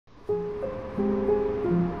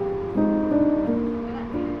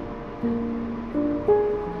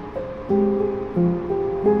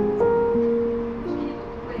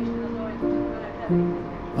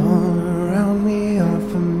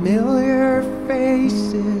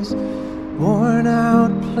faces, worn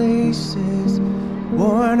out places,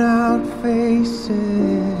 worn out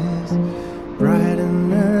faces, bright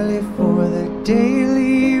and early for their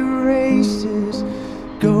daily races,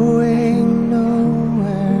 going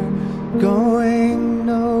nowhere, going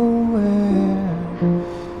nowhere.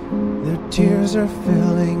 Their tears are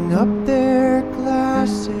filling up their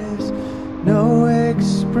glasses, no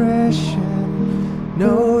expression,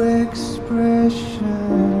 no expression.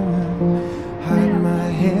 Hide my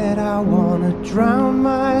head, I wanna drown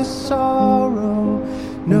my sorrow.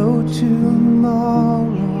 No tomorrow,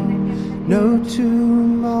 no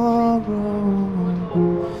tomorrow.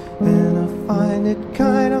 And I find it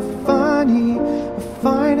kind of funny, I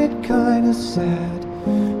find it kind of sad.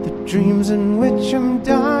 The dreams in which I'm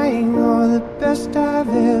dying are the best I've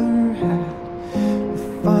ever had. I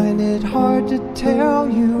find it hard to tell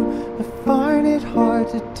you, I find it hard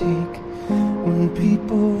to take. When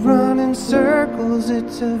people run in circles,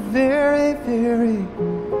 it's a very, very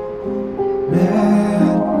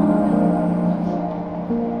mad world.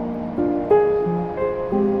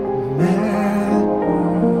 Mad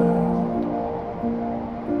world.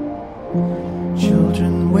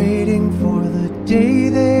 Children waiting for the day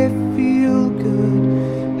they feel good.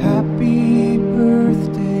 Happy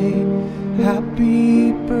birthday,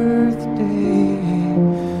 happy birthday.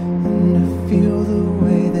 And to feel the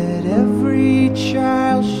way that every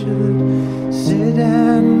child should sit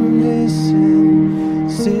and listen,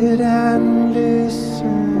 sit and listen.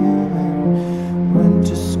 Went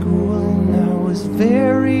to school and I was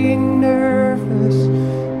very nervous.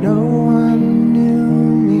 No one knew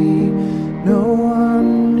me, no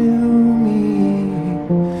one knew me.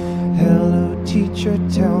 Hello teacher,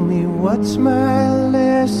 tell me what's my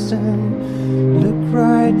lesson. Look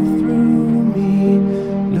right through me,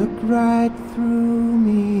 look right through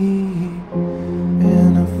me.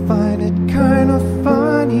 And I find it kind of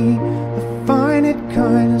funny, I find it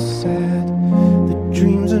kind of sad. The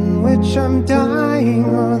dreams in which I'm dying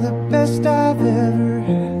are the best I've ever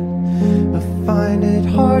had. I find it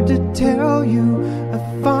hard to tell you, I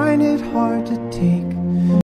find it